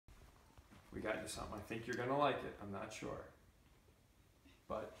We got you something. I think you're gonna like it. I'm not sure.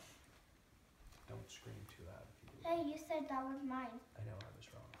 But don't scream too loud if you do. Hey, you said that was mine. I know I was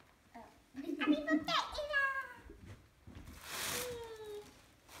wrong. Happy birthday, Ina!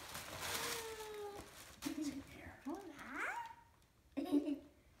 It's in here.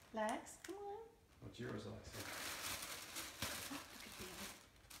 Lex, come on. What's yours, Alexa? Oh, look at David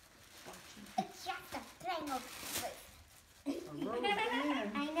watching. It's just a thing of A rose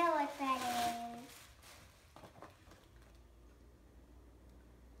band. I know what that is.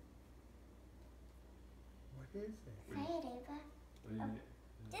 What is it? Say it, Ava. What do you,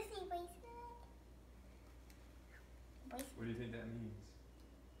 Disney bracelet. what do you think that means?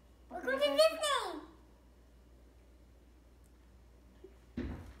 We're going to Disney!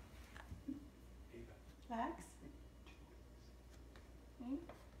 Ava. Lex?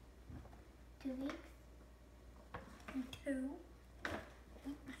 2 weeks? 2?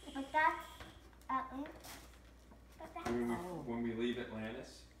 But that's Atlantis. But that's When we leave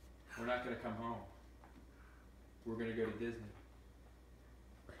Atlantis, we're not gonna come home. We're gonna go to Disney.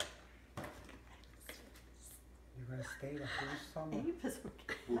 You're gonna stay the whole summer? Ava's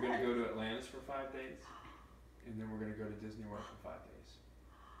okay. We're gonna go to Atlantis for 5 days, and then we're gonna go to Disney World for 5 days.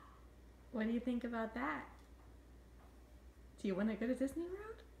 What do you think about that? Do you want to go to Disney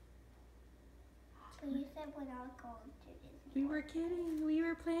World? So you said we're not going to Disney. We were kidding. We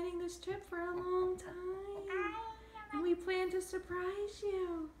were planning this trip for a long time. And we planned to surprise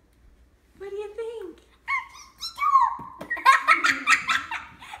you. What do you think?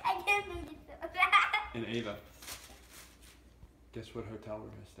 I didn't mean to say that. And Ava, guess what hotel we're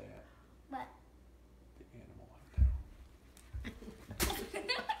gonna stay at? What? The Animal Hotel.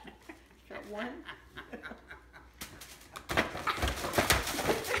 Got one?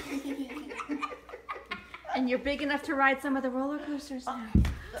 And you're big enough to ride some of the roller coasters now.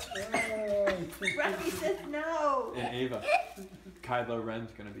 Ruffy says no. And Ava, Kylo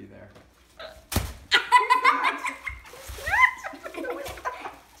Ren's gonna be there.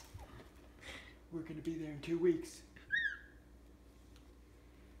 We're gonna be there in 2 weeks.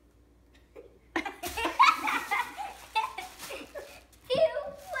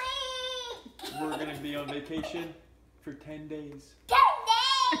 We're gonna be on vacation for 10 days. 10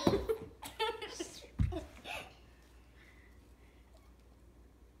 days!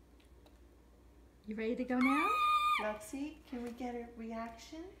 You ready to go now? Lexi, can we get a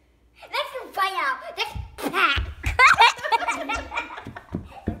reaction? Let's go find out. Let's pack.